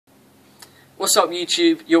What's up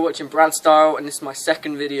YouTube? You're watching Bradstyle and this is my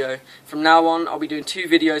second video. From now on I'll be doing 2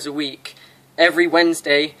 videos a week. Every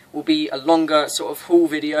Wednesday will be a longer sort of haul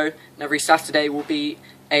video and every Saturday will be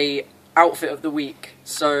a outfit of the week.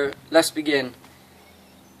 So let's begin.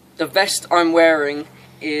 The vest I'm wearing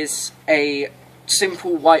is a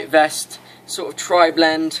simple white vest, sort of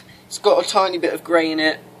tri-blend. It's got a tiny bit of grey in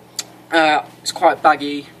it. It's quite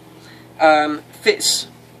baggy. Fits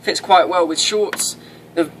quite well with shorts.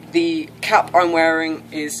 The cap I'm wearing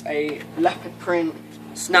is a leopard print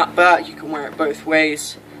snapback. You can wear it both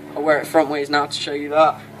ways. I'll wear it front ways now to show you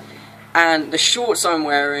that. And the shorts I'm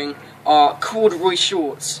wearing are corduroy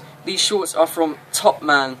shorts. These shorts are from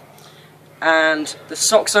Topman. And the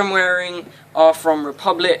socks I'm wearing are from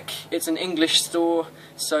Republic. It's an English store,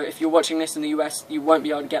 so if you're watching this in the US you won't be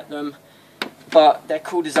able to get them. But they're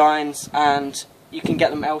cool designs and you can get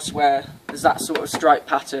them elsewhere. There's that sort of stripe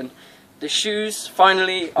pattern. The shoes,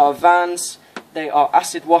 finally, are Vans. They are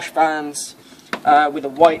acid wash Vans with a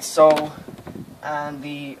white sole and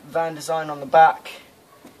the Van design on the back.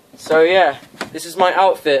 So yeah, this is my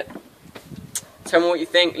outfit. Tell me what you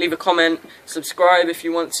think, leave a comment, subscribe if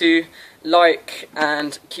you want to, like,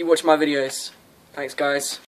 and keep watching my videos. Thanks guys.